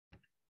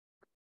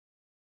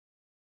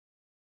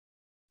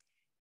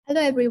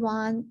Hello,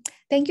 everyone.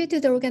 Thank you to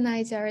the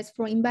organizers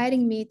for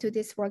inviting me to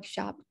this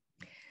workshop.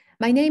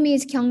 My name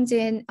is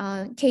Kyung-Jin,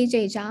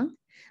 KJ Jang.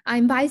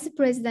 I'm Vice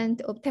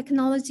President of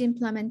Technology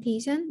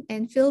Implementation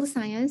and Field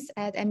Science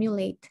at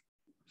Emulate.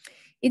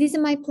 It is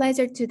my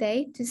pleasure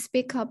today to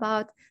speak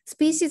about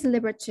species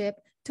liver chip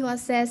to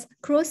assess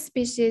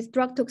cross-species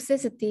drug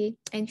toxicity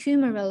and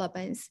human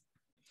relevance.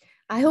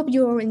 I hope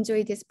you all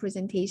enjoy this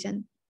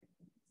presentation.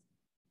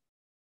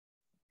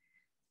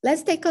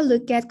 Let's take a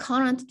look at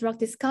current drug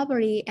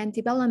discovery and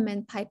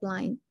development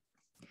pipeline.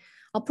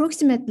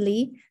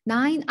 Approximately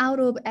 9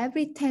 out of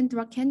every 10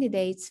 drug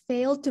candidates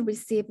fail to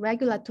receive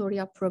regulatory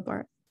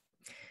approval.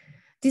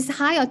 This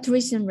high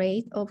attrition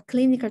rate of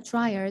clinical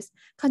trials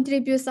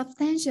contributes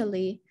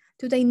substantially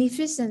to the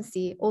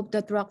inefficiency of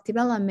the drug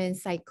development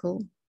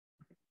cycle.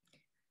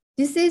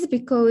 This is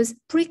because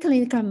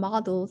preclinical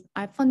models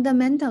are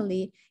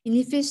fundamentally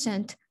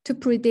inefficient to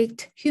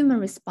predict human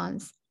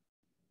response.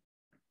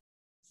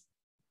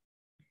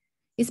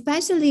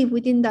 Especially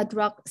within the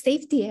drug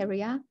safety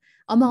area,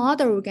 among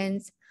other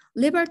organs,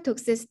 liver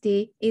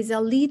toxicity is a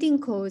leading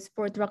cause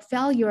for drug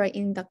failure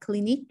in the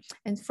clinic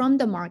and from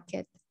the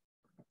market.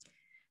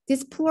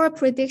 This poor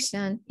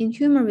prediction in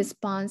human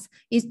response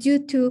is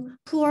due to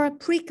poor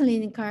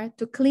preclinical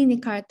to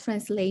clinical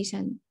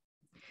translation.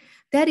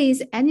 That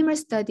is, animal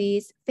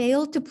studies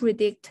fail to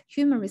predict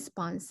human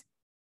response.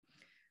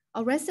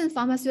 A recent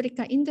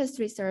pharmaceutical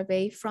industry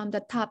survey from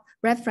the top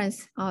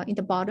reference in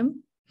the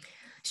bottom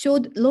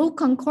showed low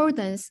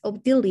concordance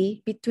of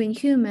DILI between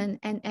human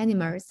and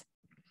animals.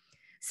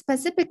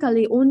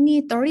 Specifically,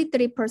 only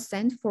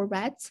 33% for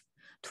rats,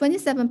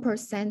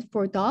 27%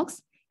 for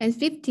dogs, and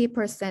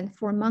 50%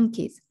 for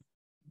monkeys.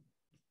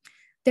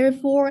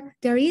 Therefore,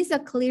 there is a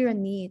clear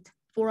need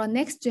for a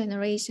next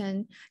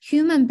generation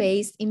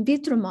human-based in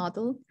vitro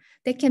model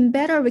that can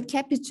better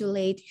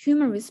recapitulate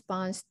human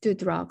response to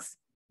drugs.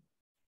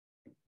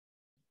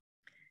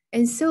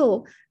 And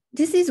so,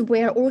 this is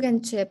where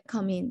organ chip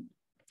come in.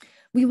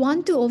 We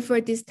want to offer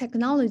this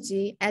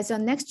technology as a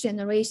next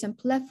generation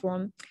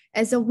platform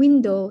as a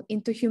window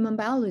into human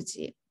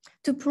biology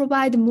to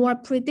provide more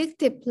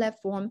predictive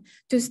platform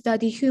to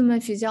study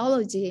human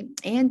physiology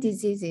and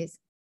diseases.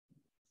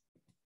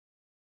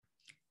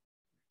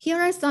 Here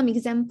are some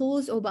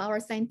examples of our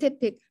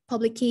scientific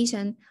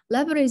publication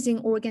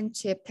leveraging organ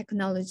chip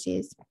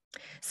technologies.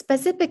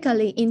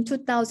 Specifically in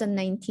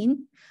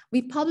 2019,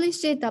 we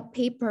published a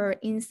paper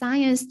in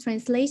Science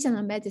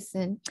Translational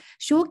Medicine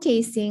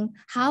showcasing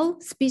how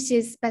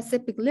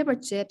species-specific liver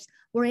chips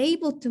were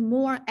able to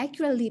more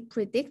accurately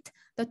predict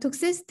the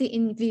toxicity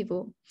in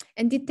vivo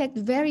and detect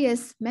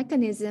various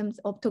mechanisms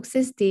of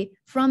toxicity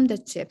from the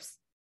chips.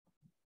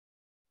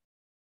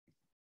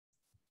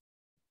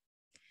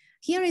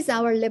 Here is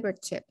our liver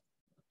chip.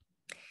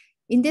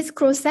 In this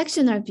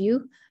cross-sectional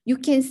view, you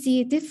can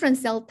see different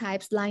cell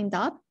types lined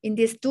up in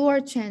this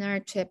dual channel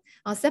chip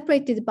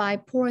separated by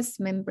porous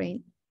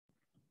membrane.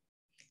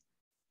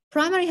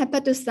 Primary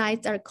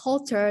hepatocytes are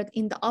cultured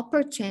in the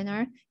upper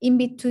channel in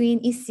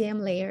between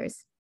ECM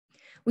layers.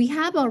 We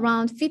have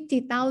around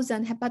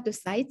 50,000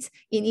 hepatocytes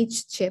in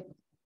each chip.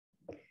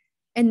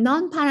 And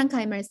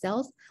non-parenchymal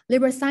cells,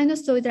 liver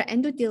sinusoidal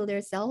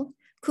endothelial cell,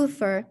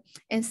 Kupffer,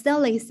 and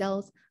stellate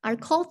cells are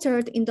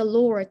cultured in the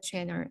lower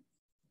channel.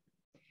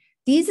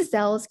 These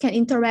cells can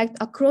interact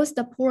across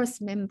the porous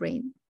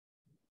membrane.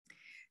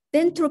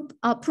 Then to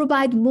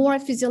provide more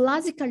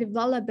physiologically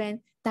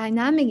relevant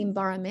dynamic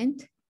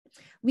environment,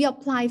 we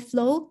apply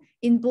flow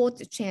in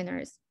both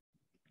channels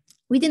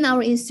within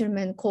our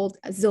instrument called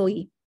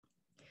Zoe.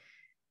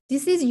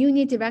 This is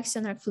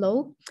unidirectional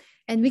flow,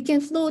 and we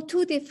can flow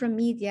two different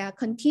media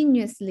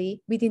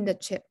continuously within the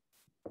chip.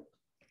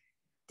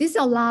 This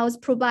allows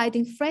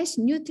providing fresh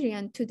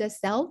nutrient to the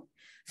cell,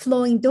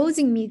 flowing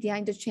dosing media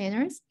in the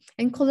channels,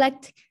 and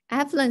collect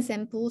effluent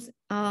samples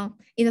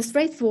in a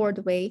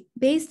straightforward way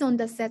based on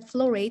the set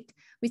flow rate,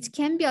 which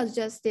can be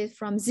adjusted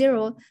from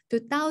 0 to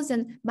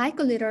 1,000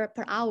 microliter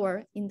per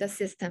hour in the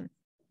system.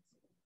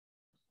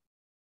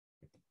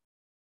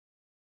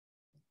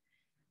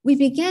 We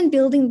began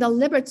building the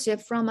liver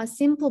chip from a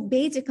simple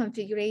basic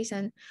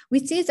configuration,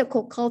 which is a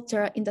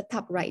co-culture in the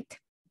top right.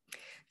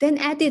 Then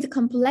added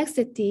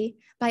complexity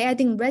by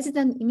adding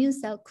resident immune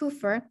cell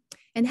Kupffer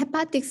and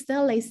hepatic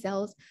stellate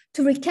cells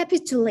to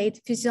recapitulate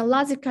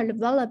physiologically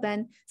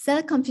relevant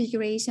cell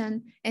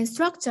configuration and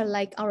structure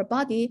like our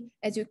body,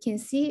 as you can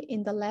see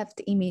in the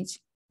left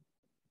image.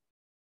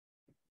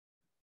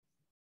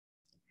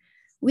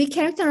 We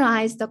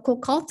characterized the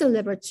co-culture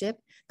liver chip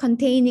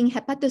containing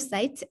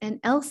hepatocytes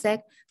and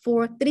LSEC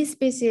for 3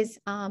 species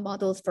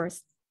models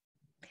first.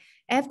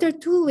 After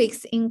 2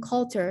 weeks in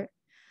culture,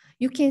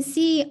 you can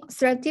see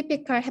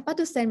stereotypical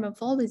hepatocyte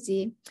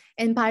morphology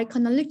and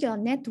biochronological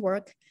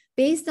network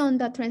based on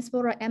the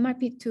transporter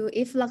MRP2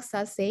 efflux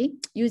assay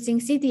using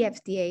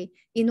CDFDA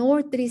in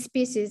all 3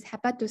 species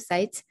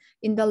hepatocytes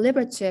in the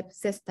liver chip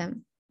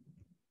system.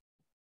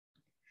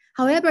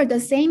 However, the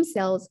same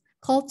cells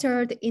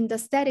cultured in the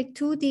static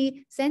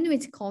 2D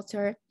sandwich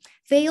culture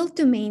failed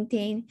to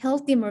maintain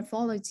healthy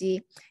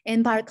morphology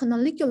and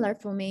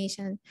biochanomolecular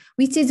formation,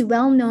 which is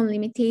well-known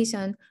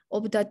limitation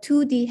of the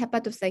 2D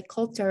hepatocyte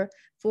culture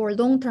for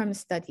long-term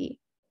study.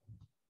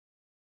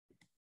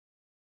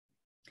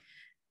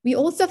 We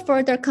also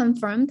further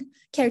confirmed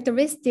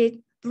characteristic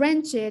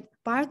branched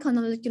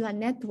biochanomolecular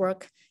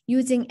network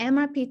using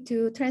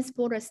MRP2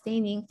 transporter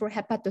staining for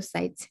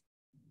hepatocytes.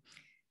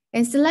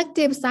 And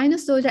selective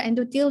sinusoidal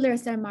endothelial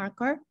cell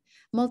marker,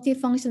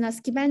 multifunctional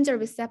scavenger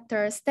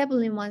receptor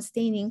stabilin-1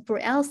 staining for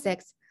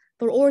L6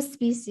 for all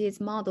species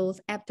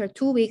models after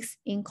 2 weeks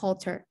in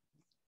culture.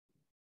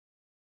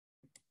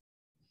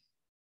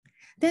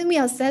 Then we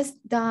assessed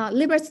the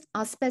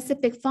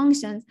liver-specific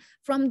functions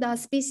from the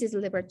species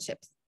liver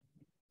chips.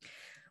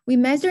 We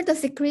measured the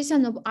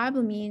secretion of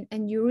albumin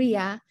and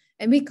urea,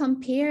 and we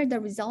compared the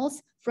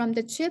results from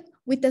the chip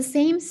with the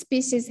same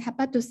species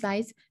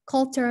hepatocytes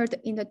cultured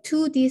in the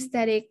 2D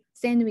static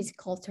sandwich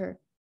culture.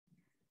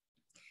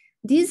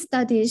 These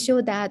studies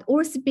show that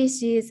all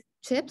species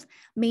chips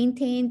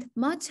maintained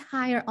much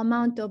higher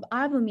amount of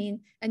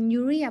albumin and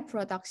urea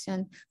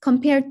production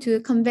compared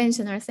to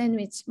conventional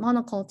sandwich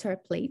monoculture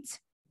plates.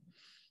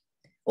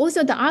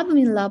 Also, the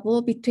albumin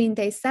level between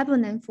day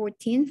 7 and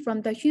 14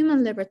 from the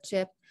human liver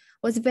chip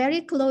was very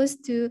close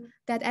to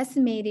that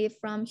estimated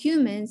from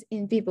humans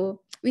in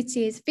vivo, which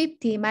is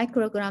 50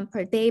 microgram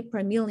per day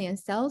per million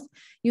cells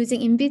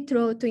using in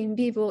vitro to in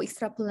vivo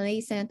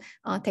extrapolation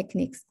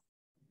techniques.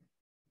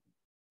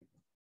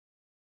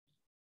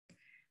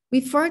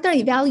 We further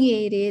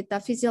evaluated the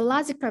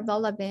physiological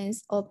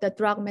relevance of the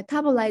drug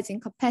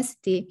metabolizing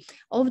capacity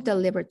of the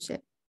liver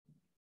chip.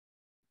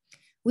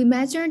 We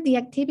measured the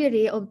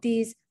activity of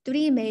these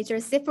 3 major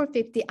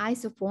CYP450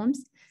 isoforms,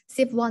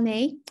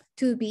 CYP1A,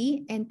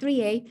 2B, and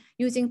 3A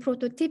using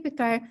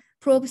prototypical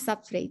probe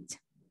substrate.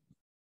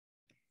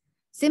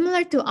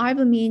 Similar to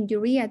albumin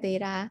urea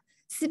data,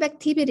 CYP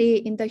activity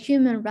in the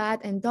human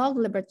rat and dog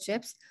liver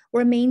chips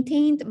were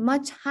maintained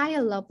much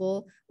higher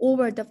level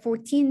over the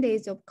 14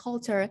 days of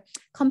culture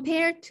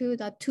compared to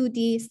the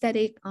 2D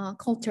static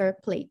culture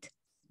plate.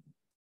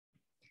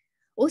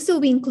 Also,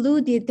 we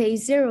included day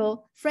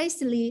 0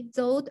 freshly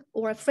thawed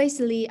or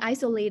freshly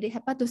isolated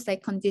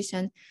hepatocyte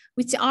condition,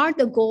 which are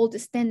the gold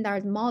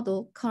standard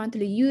model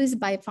currently used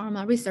by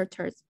pharma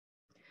researchers.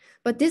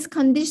 But this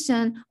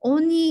condition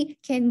only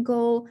can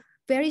go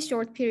very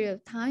short period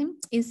of time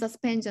in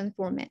suspension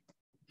format.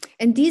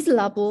 And these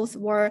levels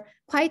were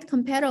quite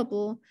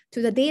comparable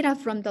to the data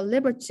from the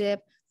liver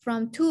chip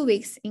from 2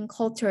 weeks in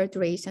culture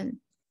duration.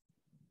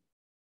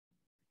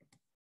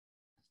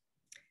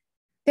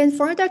 Then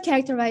further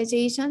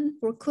characterization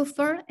for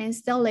Kupffer and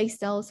Stellate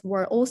cells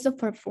were also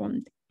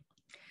performed.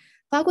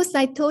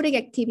 Phagocytotic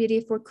activity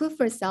for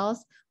Kupffer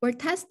cells were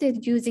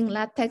tested using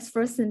latex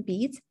fluorescent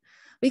beads.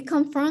 We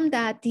confirmed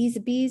that these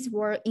beads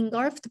were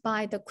engulfed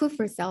by the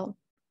Kupffer cell.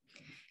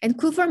 And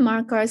Kupffer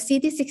marker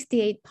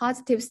CD68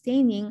 positive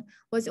staining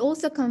was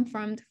also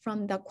confirmed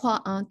from the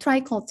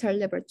triculture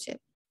liver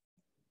chip.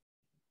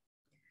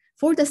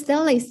 For the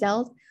Stellate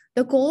cells,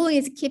 the goal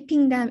is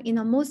keeping them in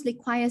a mostly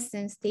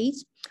quiescent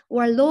stage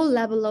or low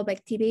level of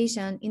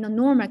activation in a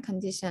normal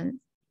condition.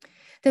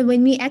 Then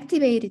when we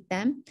activated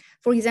them,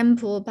 for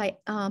example,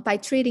 by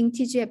treating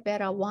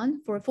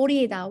TGF-beta1 for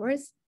 48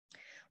 hours,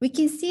 we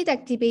can see the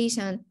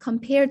activation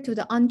compared to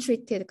the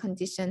untreated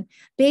condition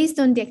based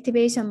on the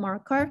activation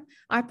marker,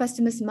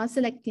 alpha-synuclein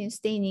muscle-actin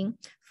staining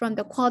from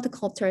the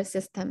quadculture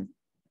system.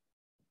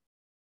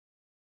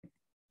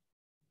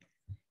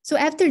 So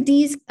after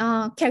these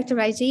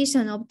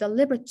characterization of the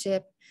liver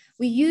chip,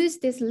 we use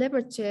this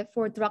liver chip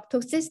for drug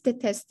toxicity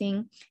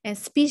testing and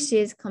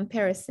species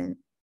comparison.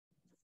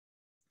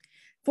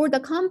 For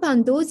the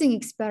compound dosing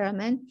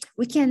experiment,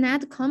 we can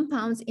add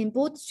compounds in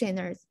both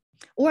channels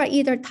or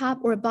either top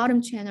or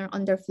bottom channel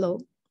under flow.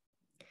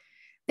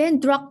 Then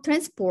drug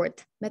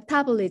transport,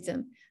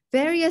 metabolism,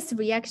 various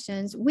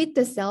reactions with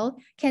the cell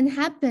can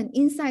happen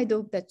inside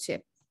of the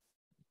chip.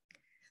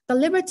 The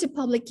liver chip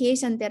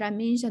publication that I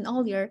mentioned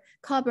earlier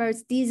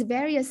covers these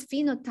various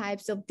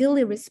phenotypes of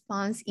daily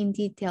response in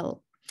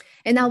detail.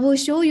 And I will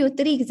show you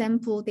 3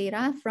 example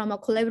data from a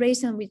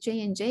collaboration with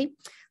J&J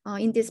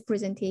in this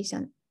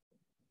presentation.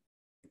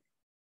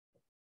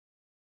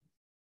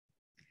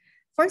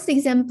 First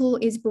example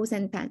is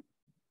Bosentan.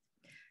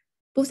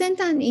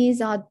 Bosentan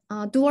is a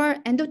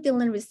dual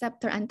endothelin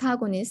receptor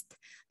antagonist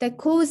that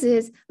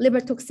causes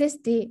liver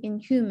toxicity in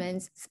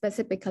humans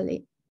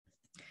specifically.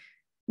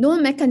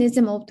 Known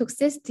mechanism of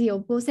toxicity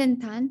of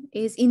Bosentan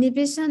is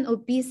inhibition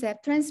of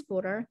BSEP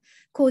transporter,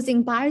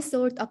 causing bile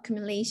salt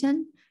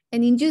accumulation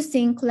and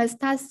inducing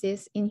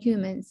cholestasis in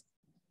humans.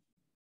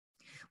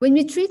 When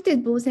we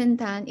treated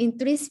Bosentan in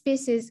 3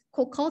 species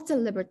co-culture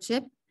liver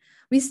chip,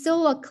 we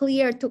saw a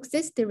clear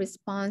toxicity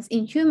response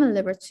in human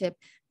liver chip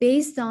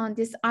based on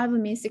this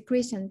albumin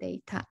secretion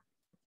data.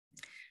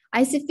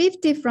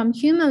 IC50 from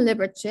human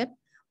liver chip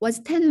was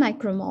 10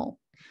 micromole,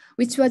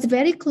 which was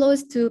very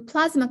close to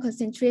plasma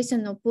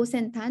concentration of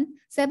Bosentan,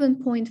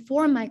 7.4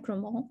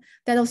 micromole,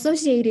 that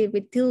associated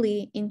with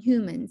DILI in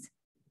humans.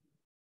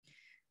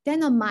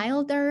 Then a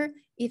milder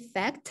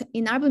effect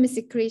in albumin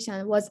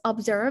secretion was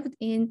observed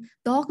in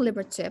dog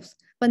liver chips,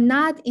 but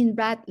not in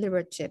rat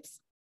liver chips.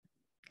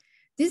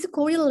 This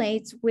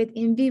correlates with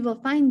in vivo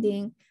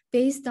finding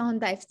based on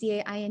the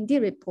FDA IND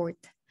report,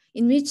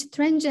 in which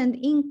transient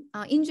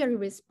injury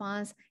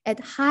response at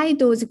high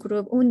dose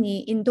group only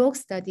in dog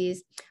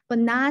studies, but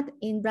not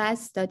in rat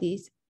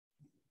studies.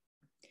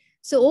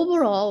 So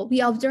overall, we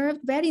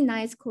observed very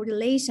nice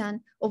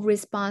correlation of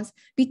response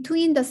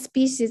between the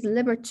species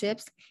liver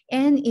chips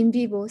and in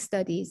vivo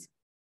studies.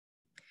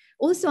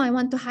 Also, I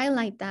want to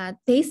highlight that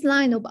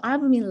baseline of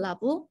albumin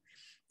level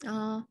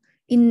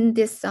in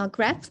this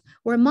graph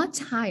were much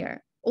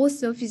higher.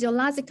 Also,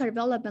 physiological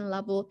relevant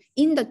level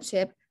in the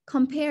chip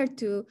compared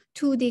to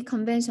 2D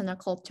conventional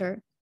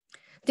culture.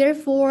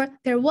 Therefore,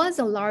 there was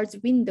a large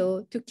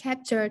window to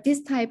capture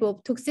this type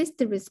of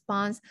toxicity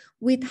response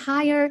with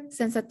higher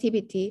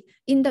sensitivity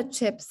in the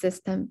chip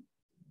system.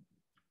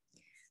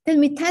 Then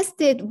we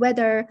tested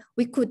whether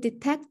we could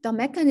detect the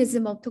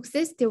mechanism of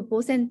toxicity of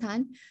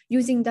Bosentan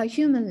using the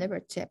human liver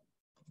chip.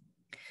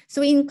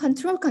 So in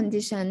control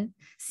condition,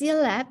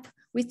 CLF,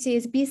 which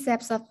is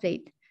BSEP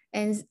substrate,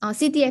 and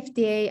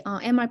CDFDA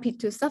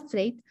MRP2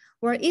 substrate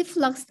were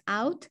effluxed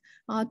out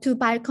to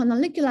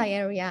biomolecular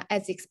area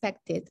as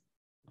expected.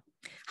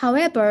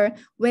 However,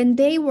 when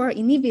they were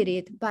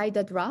inhibited by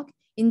the drug,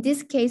 in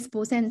this case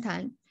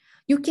Bosentan,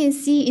 you can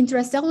see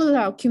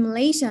intracellular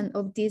accumulation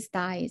of these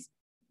dyes.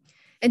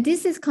 And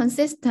this is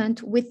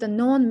consistent with the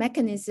known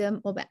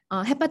mechanism of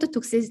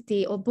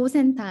hepatotoxicity of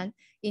Bosentan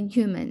in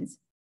humans.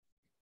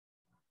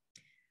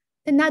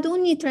 And not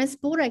only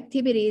transporter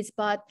activities,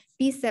 but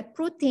BSEP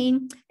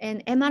protein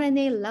and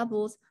mRNA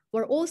levels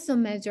were also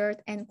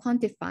measured and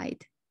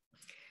quantified.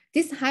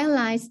 This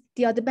highlights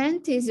the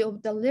advantage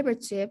of the liver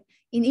chip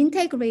in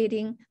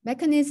integrating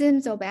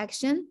mechanisms of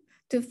action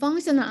to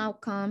functional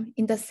outcome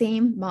in the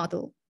same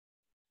model.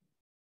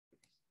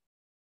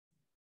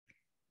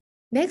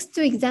 Next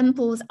two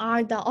examples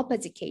are the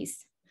opposite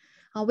case,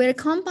 where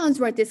compounds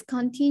were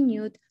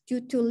discontinued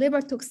due to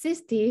liver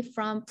toxicity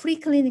from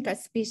preclinical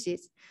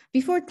species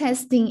before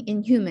testing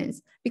in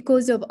humans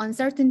because of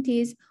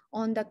uncertainties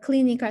on the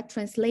clinical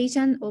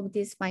translation of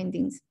these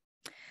findings.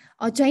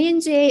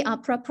 J&J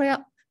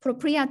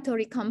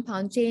proprietary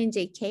compound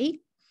JNJK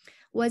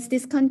was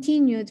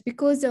discontinued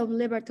because of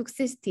liver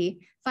toxicity,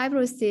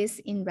 fibrosis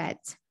in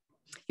rats.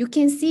 You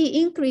can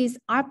see increased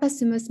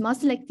alpha-smooth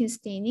muscle-actin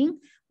staining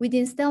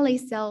within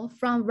stellate cell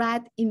from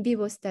rat in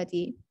vivo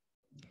study.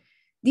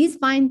 These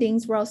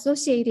findings were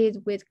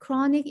associated with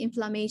chronic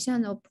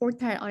inflammation of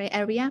portal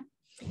area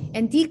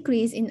and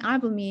decrease in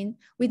albumin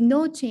with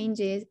no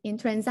changes in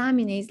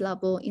transaminase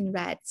level in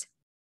rats.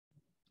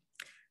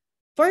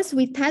 First,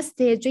 we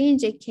tested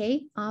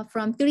JNJK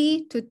from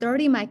 3 to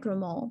 30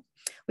 micromole,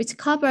 which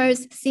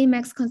covers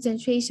Cmax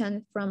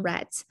concentration from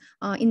rats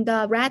in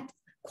the rat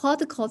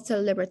quadriculture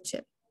liver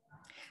chip.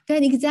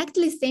 Then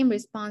exactly same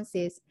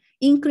responses,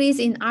 increase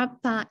in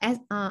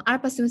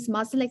alpha-smooth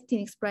muscle-actin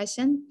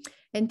expression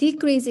and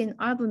decrease in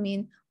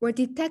albumin were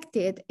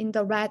detected in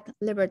the rat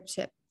liver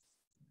chip.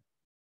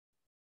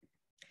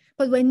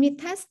 But when we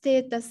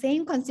tested the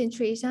same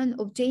concentration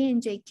of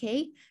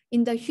JNJK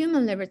in the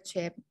human liver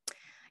chip,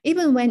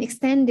 even when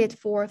extended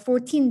for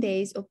 14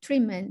 days of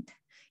treatment,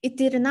 it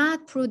did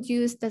not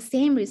produce the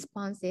same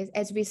responses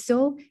as we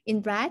saw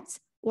in rats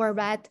or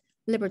rat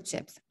liver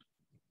chips.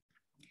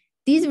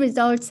 These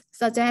results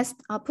suggest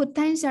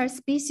potential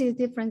species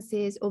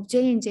differences of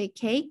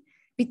JNJK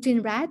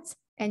between rats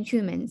and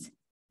humans.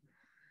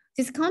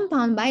 This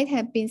compound might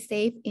have been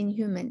safe in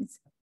humans.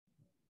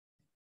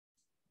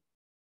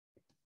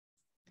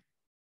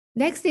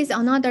 Next is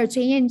another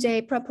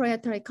J&J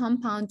proprietary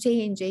compound,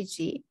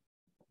 JNJG.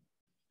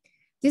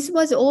 This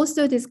was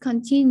also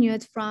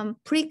discontinued from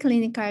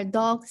preclinical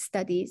dog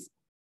studies.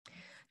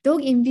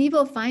 Dog in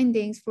vivo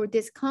findings for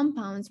these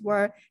compounds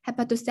were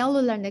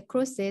hepatocellular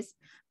necrosis,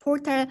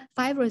 portal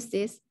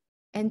fibrosis,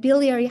 and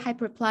biliary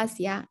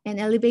hyperplasia, and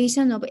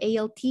elevation of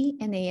ALT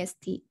and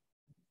AST.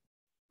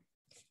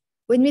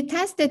 When we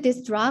tested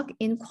this drug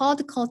in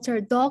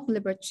quadriculture dog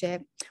liver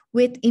chip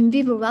with in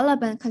vivo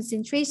relevant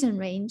concentration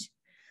range,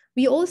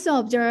 we also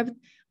observed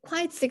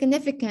quite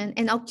significant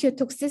and acute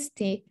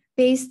toxicity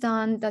based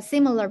on the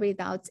similar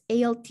readouts,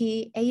 ALT,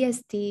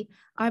 AST,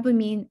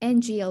 albumin,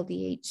 and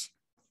GLDH.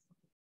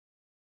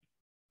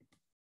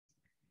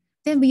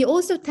 Then we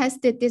also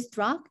tested this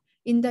drug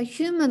in the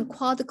human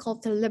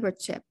quadriculture liver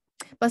chip,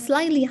 but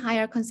slightly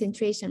higher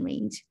concentration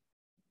range.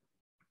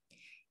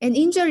 And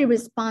injury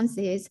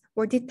responses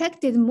were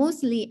detected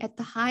mostly at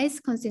the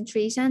highest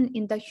concentration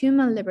in the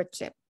human liver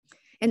chip.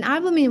 And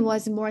albumin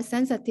was a more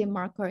sensitive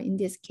marker in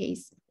this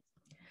case.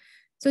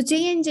 So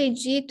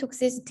JNJG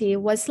toxicity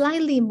was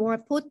slightly more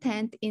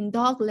potent in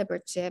dog liver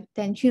chip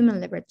than human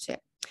liver chip.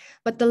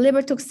 But the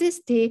liver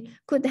toxicity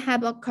could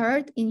have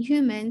occurred in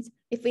humans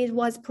if it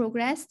was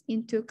progressed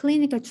into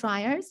clinical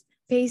trials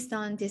based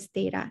on this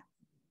data.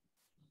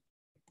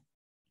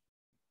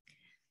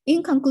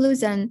 In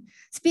conclusion,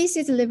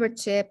 species liver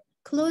chip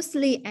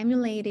closely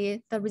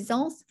emulated the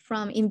results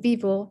from in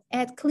vivo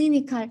at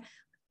clinically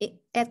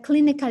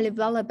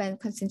relevant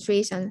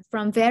concentration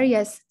from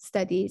various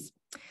studies.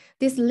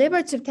 This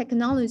liver chip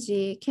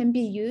technology can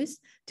be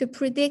used to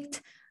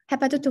predict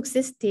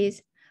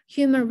hepatotoxicities,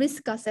 human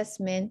risk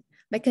assessment,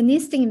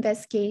 mechanistic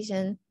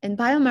investigation, and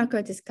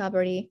biomarker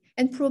discovery,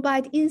 and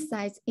provide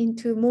insights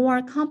into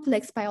more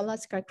complex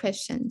biological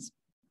questions.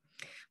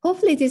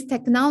 Hopefully, this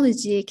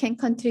technology can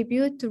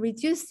contribute to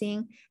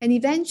reducing and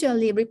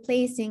eventually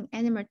replacing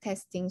animal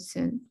testing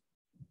soon.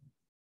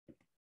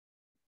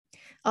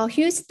 A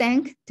huge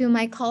thank to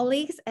my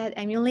colleagues at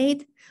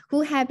Emulate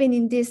who have been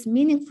in this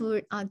meaningful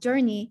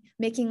journey,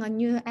 making a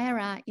new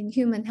era in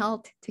human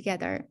health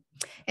together.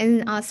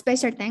 And a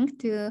special thank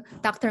to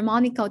Dr.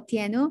 Monica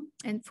Otieno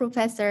and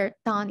Professor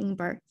Don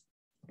Ingber.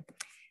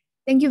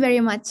 Thank you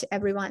very much,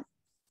 everyone.